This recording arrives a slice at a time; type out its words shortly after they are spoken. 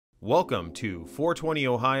Welcome to 420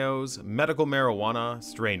 Ohio's Medical Marijuana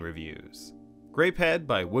Strain Reviews. Grapehead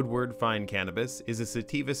by Woodward Fine Cannabis is a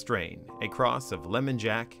sativa strain, a cross of lemon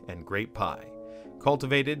jack and grape pie.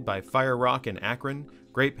 Cultivated by Fire Rock in Akron,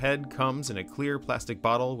 Grapehead comes in a clear plastic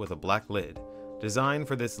bottle with a black lid. Design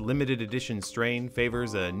for this limited edition strain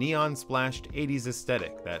favors a neon-splashed 80s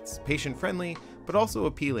aesthetic that's patient-friendly but also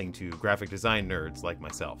appealing to graphic design nerds like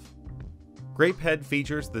myself. Grapehead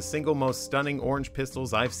features the single most stunning orange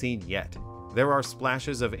pistils I've seen yet. There are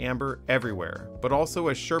splashes of amber everywhere, but also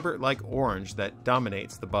a sherbet-like orange that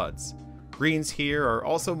dominates the buds. Greens here are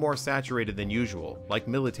also more saturated than usual, like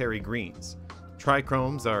military greens.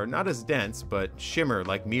 Trichromes are not as dense, but shimmer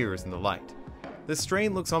like mirrors in the light. This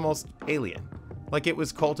strain looks almost alien, like it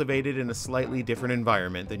was cultivated in a slightly different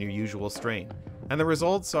environment than your usual strain. And the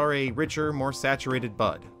results are a richer, more saturated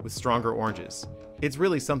bud, with stronger oranges. It's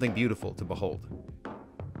really something beautiful to behold.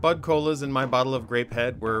 Bud colas in my bottle of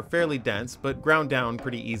Grapehead were fairly dense, but ground down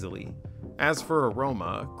pretty easily. As for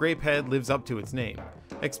aroma, Grapehead lives up to its name.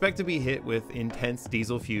 Expect to be hit with intense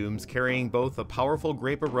diesel fumes carrying both a powerful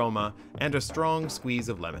grape aroma and a strong squeeze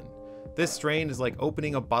of lemon. This strain is like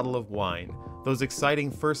opening a bottle of wine, those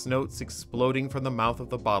exciting first notes exploding from the mouth of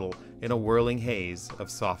the bottle in a whirling haze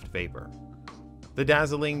of soft vapor. The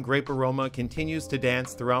dazzling grape aroma continues to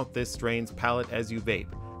dance throughout this strain's palate as you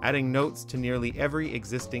vape, adding notes to nearly every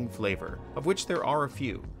existing flavor, of which there are a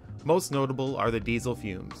few. Most notable are the diesel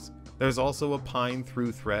fumes. There's also a pine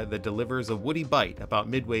through thread that delivers a woody bite about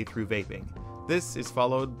midway through vaping. This is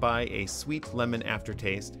followed by a sweet lemon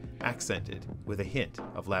aftertaste, accented with a hint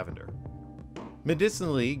of lavender.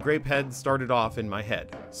 Medicinally, Grapehead started off in my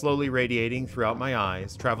head, slowly radiating throughout my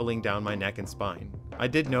eyes, traveling down my neck and spine. I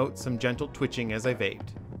did note some gentle twitching as I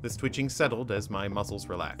vaped. This twitching settled as my muscles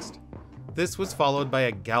relaxed. This was followed by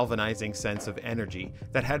a galvanizing sense of energy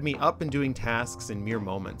that had me up and doing tasks in mere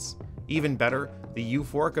moments. Even better, the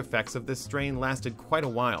euphoric effects of this strain lasted quite a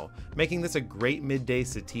while, making this a great midday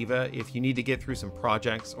sativa if you need to get through some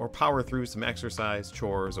projects or power through some exercise,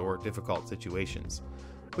 chores, or difficult situations.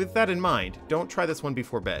 With that in mind, don't try this one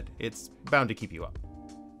before bed. It's bound to keep you up.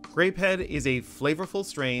 Grapehead is a flavorful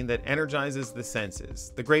strain that energizes the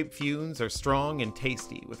senses. The grape fumes are strong and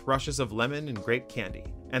tasty, with rushes of lemon and grape candy,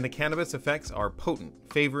 and the cannabis effects are potent,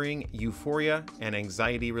 favoring euphoria and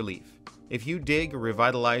anxiety relief. If you dig a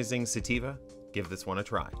revitalizing sativa, give this one a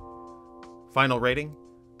try. Final rating,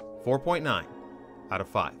 4.9 out of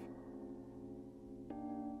 5.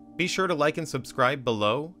 Be sure to like and subscribe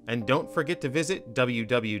below, and don't forget to visit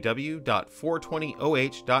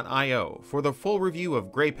www.420oh.io for the full review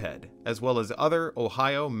of Grapehead, as well as other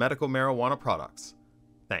Ohio medical marijuana products.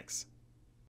 Thanks.